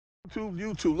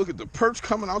YouTube, look at the perch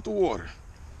coming out the water.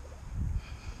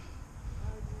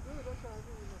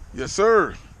 Yes,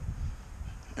 sir.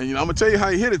 And I'm gonna tell you how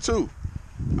he hit it too.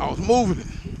 I was moving it.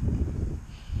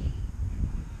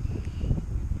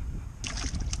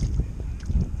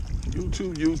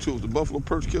 YouTube, the buffalo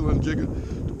perch killer and jigger.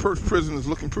 The perch prison is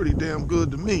looking pretty damn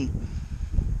good to me.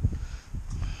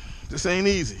 This ain't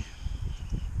easy.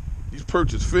 These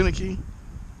perch is finicky.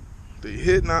 They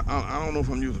hit, and I don't know if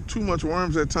I'm using too much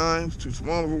worms at times, too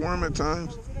small of a worm at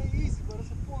times. It ain't easy, but it's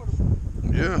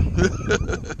affordable. Yeah.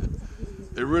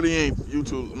 It really ain't.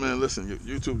 YouTube, man, listen,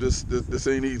 YouTube, this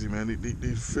ain't easy, man.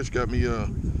 These fish got me a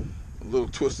little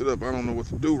twisted up. I don't know what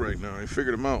to do right now. I ain't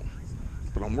figured them out,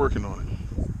 but I'm working on it.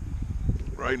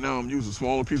 Right now, I'm using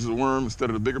smaller pieces of worm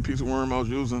instead of the bigger piece of worm I was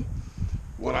using.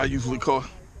 What I usually call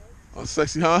a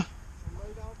sexy, huh?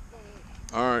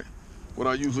 All right. What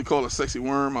I usually call a sexy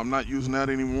worm, I'm not using that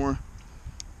anymore.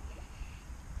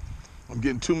 I'm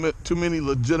getting too many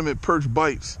legitimate perch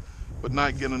bites, but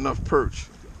not getting enough perch.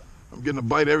 I'm getting a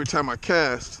bite every time I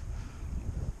cast.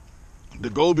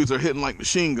 The gobies are hitting like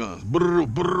machine guns.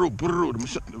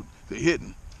 They're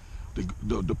hitting.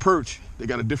 The perch, they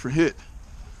got a different hit.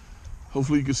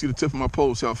 Hopefully you can see the tip of my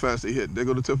pole, see how fast they hit. There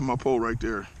go the tip of my pole right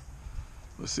there.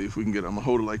 Let's see if we can get it. I'm gonna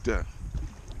hold it like that.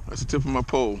 That's the tip of my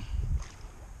pole.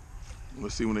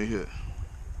 Let's see when they hit.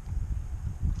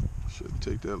 Shouldn't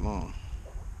take that long.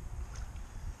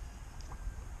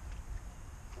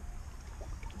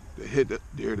 They hit that.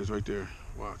 There it is right there.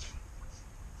 Watch.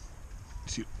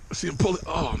 See him pull it.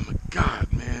 Oh my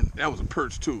God, man. That was a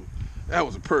perch too. That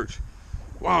was a perch.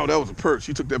 Wow, that was a perch.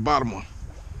 He took that bottom one.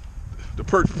 The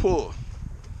perch pull.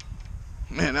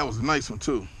 Man, that was a nice one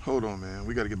too. Hold on, man.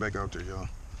 We got to get back out there, y'all.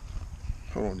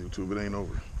 Hold on, YouTube. It ain't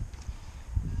over.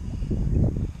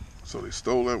 So they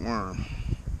stole that worm.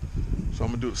 So I'm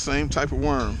going to do the same type of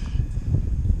worm.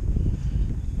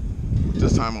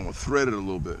 This time I'm going to thread it a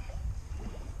little bit.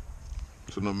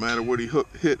 So no matter what he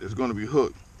hit, it's going to be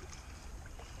hooked.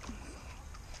 I'm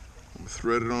going to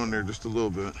thread it on there just a little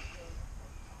bit.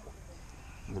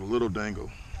 With a little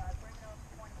dangle.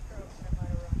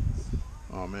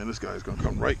 Oh man, this guy's gonna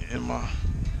come right in my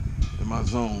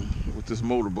zone with this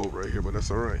motorboat right here, but that's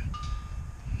all right.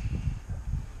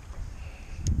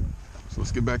 So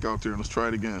let's get back out there and let's try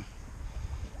it again.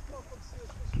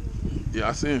 Yeah,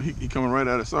 I see him. He coming right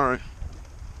at us. All right.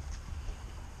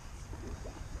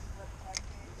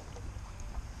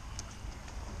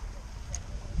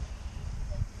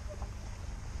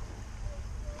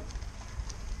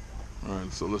 All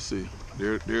right. So let's see.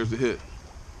 There's the hit.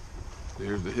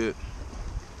 There's the hit.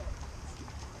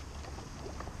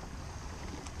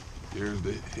 Here's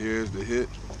the hit.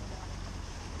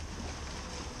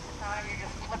 You're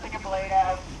just flipping your blade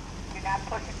out. You're not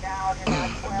pushing down. You're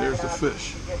not There's the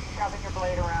fish. You're just shoving your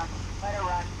blade around. Let it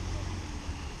run.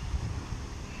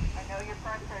 I know you're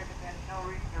frustrated, but there's no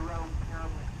reason to row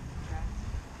terribly. Okay?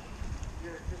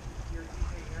 You're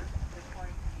easy here. At this point,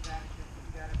 you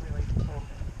gotta really focus.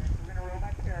 Okay? So we're gonna roll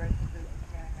my carrots so that you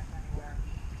can't get anywhere.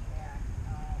 And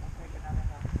we'll take another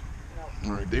one.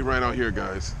 All right, they right out here,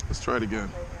 guys. Let's try it again.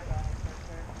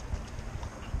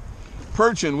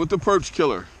 Perching with the perch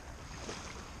killer.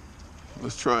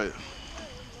 Let's try it.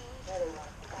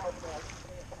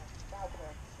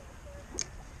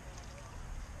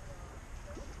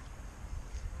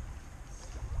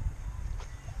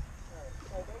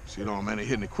 See it on, man. They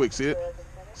hitting it quick. See it?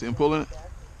 See him pulling it?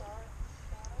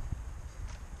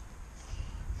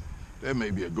 That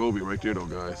may be a goby right there, though,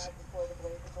 guys.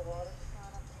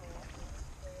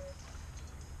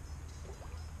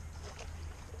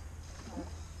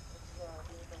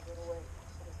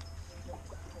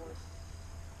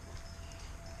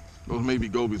 Those may be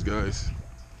gobies, guys.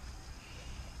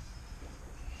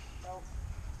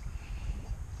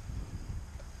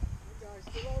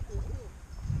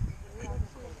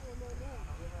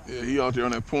 Yeah, he out there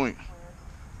on that point.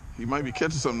 He might be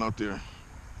catching something out there.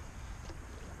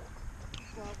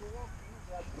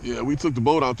 Yeah, we took the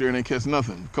boat out there and they catch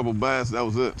nothing. A couple bass, that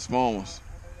was it. Small ones.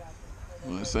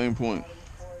 On that same point.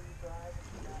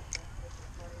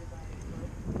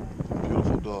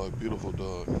 Beautiful dog, beautiful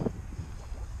dog.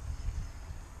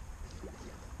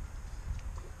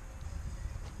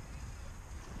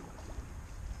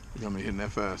 You got me hitting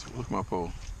that fast. Look at my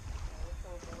pole.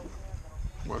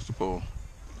 Watch the pole.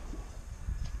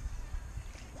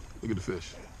 Look at the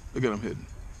fish. Look at him hitting.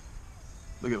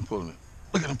 Look at him pulling it.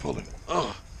 Look at him pulling it.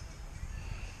 Oh.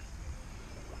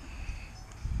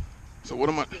 So what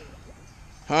am I?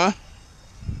 Huh?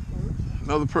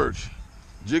 Another perch.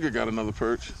 Jigger got another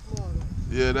perch.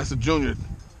 Yeah, that's a junior.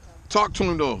 Talk to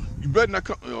him though. You better not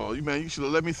come. Oh, man, you should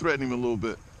have let me threaten him a little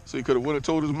bit. So he could have went and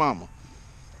told his mama.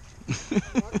 I can't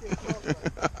talk right.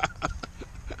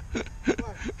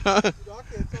 I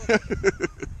can't talk right.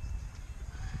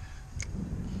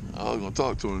 I was gonna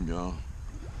talk to him, y'all.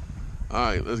 All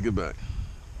right, let's get back.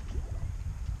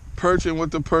 Perching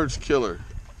with the perch killer.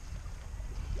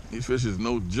 These fish is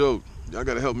no joke. Y'all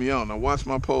gotta help me out. Now watch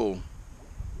my pole.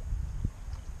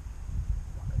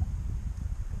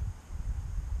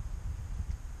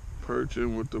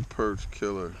 Perching with the perch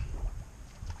killer.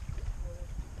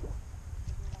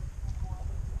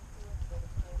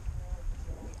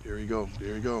 There you go.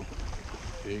 There you go.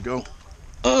 There you go.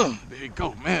 There you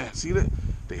go, man. See that?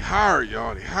 They hard,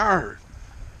 y'all. They hard.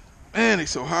 Man, they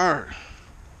so hard.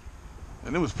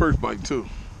 And it was perch bite too.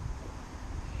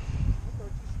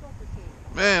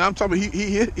 Man, I'm talking.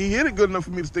 He hit it good enough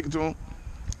for me to stick it to him.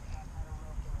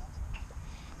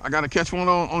 I gotta catch one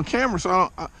on camera so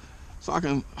I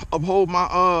can uphold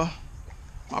my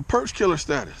my perch killer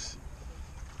status.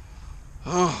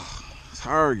 Oh, it's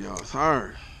hard, y'all. It's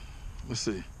hard. Let's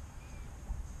see.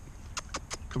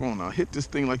 Come on now, hit this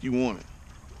thing like you want it.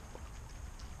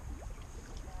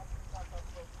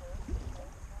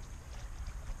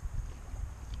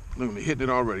 Look at me hitting it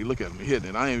already. Look at me hitting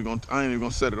it. I ain't even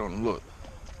gonna set it on him. Look,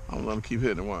 I'm gonna let him keep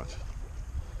hitting it. Watch.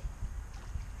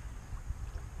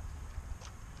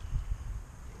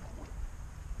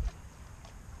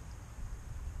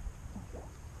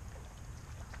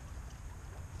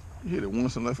 You hit it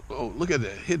once and left. Oh, look at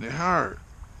that, hitting it hard.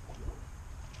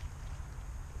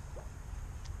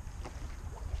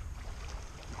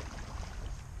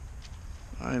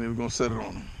 I ain't even gonna set it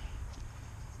on him.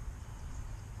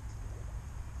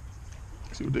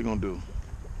 See what they gonna do.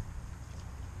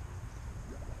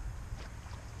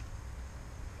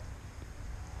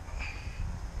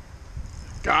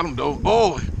 Got him though.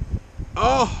 Oh,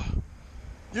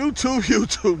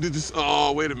 YouTube. Did this?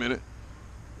 Oh, wait a minute.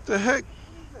 What the heck?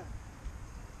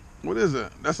 What is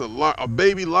that? That's a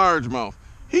baby largemouth.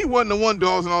 He wasn't the one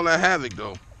causing all that havoc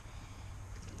though.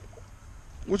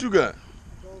 What you got?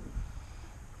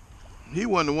 He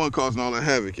wasn't the one causing all that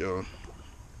havoc, y'all.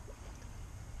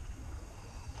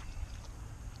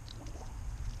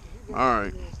 All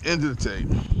right, end of the tape.